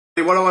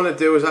What I want to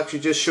do is actually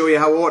just show you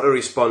how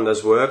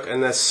autoresponders work,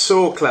 and they're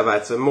so clever.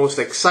 It's the most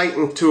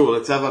exciting tool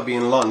that's ever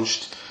been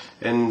launched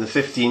in the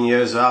 15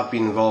 years that I've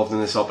been involved in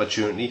this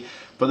opportunity.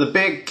 But the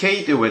big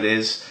key to it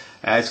is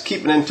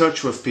keeping in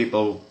touch with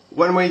people.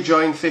 When we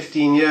joined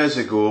 15 years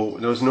ago,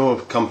 there was no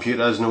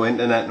computers, no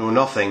internet, no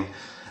nothing.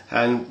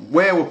 And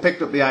where we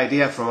picked up the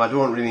idea from, I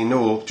don't really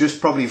know,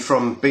 just probably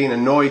from being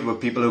annoyed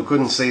with people who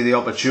couldn't see the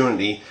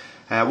opportunity.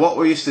 What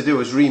we used to do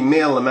is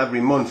re-mail them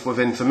every month with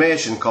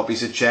information,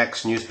 copies of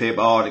cheques,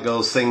 newspaper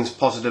articles, things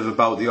positive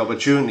about the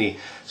opportunity.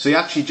 So you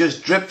actually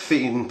just drip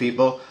feeding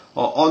people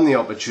on the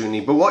opportunity.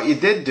 But what you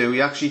did do,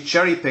 you actually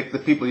cherry picked the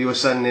people you were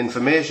sending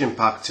information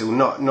back to,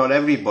 not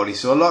everybody.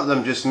 So a lot of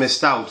them just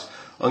missed out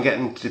on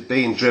getting to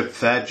being drip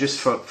fed just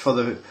for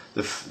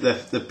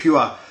the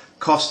pure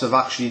cost of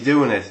actually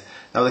doing it.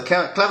 Now the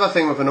clever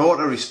thing with an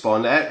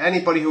autoresponder,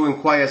 anybody who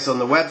inquires on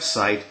the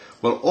website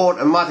will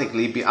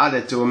automatically be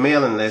added to a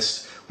mailing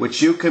list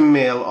which you can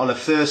mail on a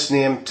first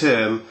name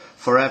term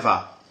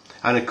forever.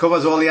 And it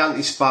covers all the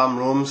anti-spam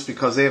rooms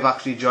because they've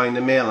actually joined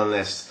the mailing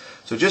list.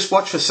 So just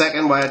watch for a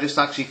second while I just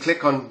actually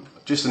click on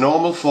just a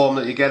normal form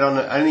that you get on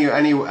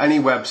any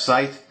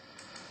website.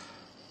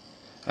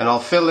 And I'll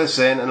fill this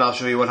in and I'll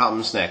show you what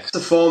happens next. The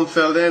form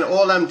filled in,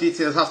 all them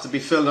details have to be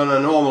filled on a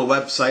normal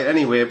website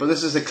anyway, but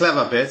this is the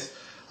clever bit.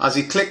 As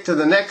you click to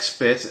the next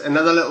bit,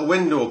 another little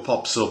window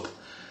pops up.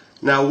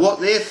 Now what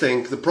they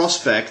think, the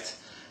prospect,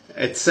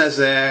 it says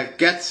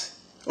get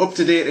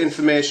up-to-date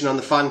information on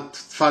the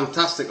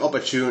fantastic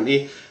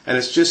opportunity, and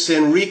it's just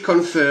saying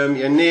reconfirm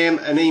your name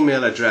and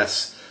email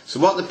address.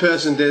 So what the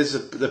person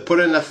does, they put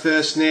in their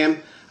first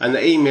name and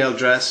the email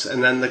address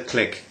and then they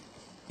click.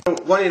 I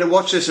want you to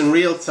watch this in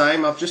real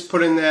time. I've just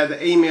put in there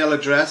the email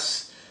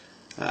address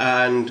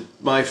and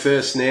my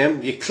first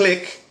name. You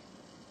click,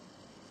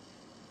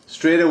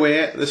 straight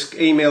away this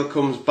email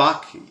comes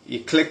back, you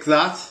click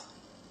that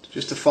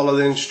just to follow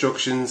the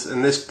instructions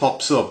and this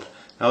pops up.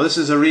 Now this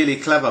is a really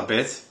clever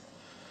bit.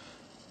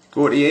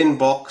 Go to your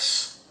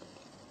inbox,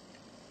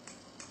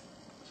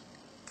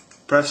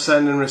 press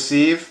send and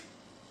receive.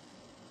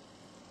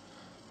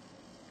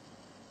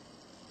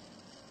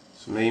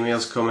 Some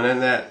emails coming in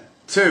there.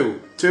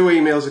 Two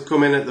emails are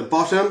coming at the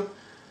bottom.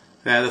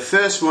 The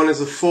first one is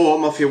the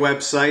form off your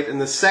website and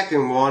the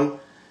second one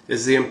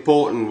is the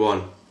important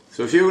one.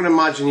 So if you can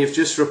imagine you've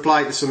just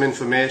replied to some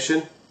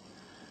information.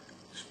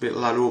 Bit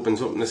of that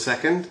opens up in a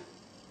second.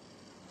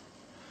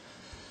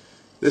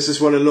 This is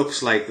what it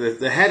looks like.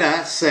 The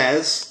header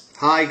says,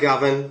 "Hi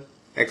Gavin,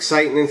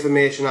 exciting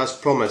information as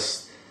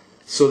promised."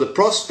 So the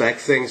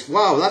prospect thinks,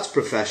 wow, that's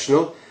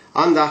professional,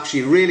 and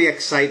actually really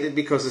excited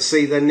because they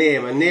see their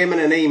name. A name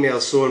and an email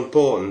is so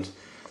important.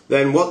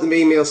 Then what the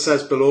email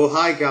says below,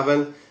 "Hi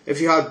Gavin,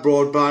 if you had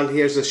broadband,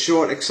 here's a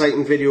short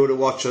exciting video to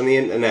watch on the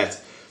internet."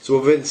 So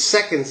within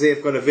seconds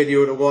they've got a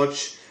video to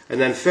watch. And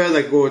then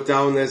further go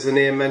down, there's a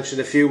name mentioned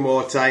a few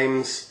more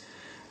times,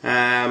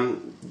 a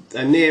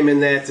name in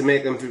there to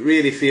make them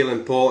really feel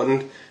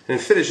important, and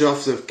finish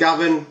off with,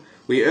 "Gavin,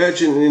 we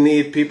urgently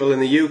need people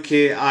in the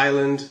UK,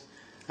 Ireland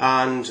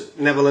and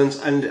Netherlands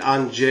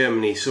and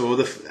Germany."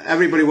 So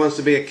everybody wants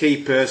to be a key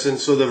person,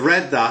 so they've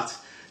read that.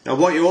 Now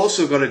what you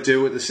also got to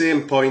do at the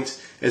same point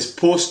is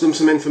post them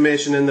some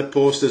information in the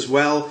post as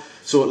well,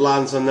 so it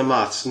lands on the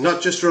mats.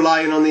 Not just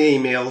relying on the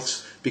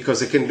emails,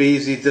 because it can be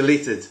easily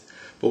deleted.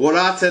 But what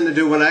I tend to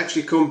do when I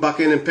actually come back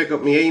in and pick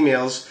up my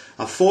emails,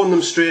 I phone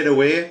them straight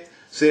away,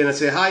 I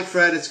say, "Hi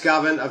Fred, it's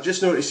Gavin, I've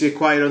just noticed you're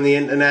quiet on the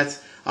internet.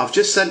 I've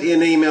just sent you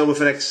an email with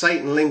an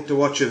exciting link to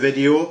watch a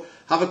video.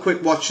 Have a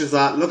quick watch of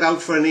that. Look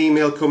out for an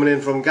email coming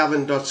in from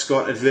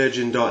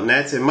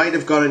gavin.scott@virgin.net. It might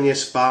have gone in your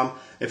spam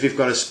if you've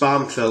got a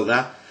spam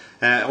filter.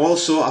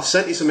 Also, I've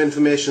sent you some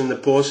information in the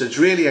post. It's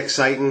really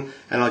exciting,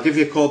 and I'll give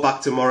you a call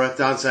back tomorrow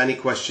to answer any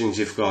questions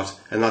you've got."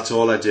 And that's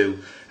all I do.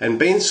 And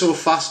being so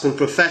fast and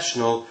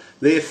professional,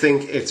 they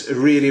think it's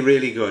really,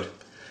 really good.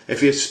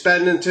 If it's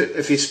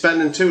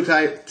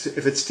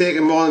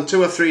taking more than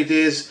 2 or 3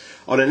 days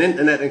on an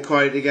internet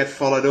inquiry to get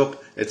followed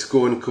up, it's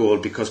going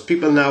cold because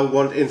people now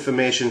want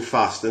information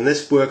fast, and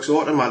this works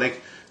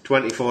automatic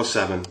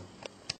 24/7.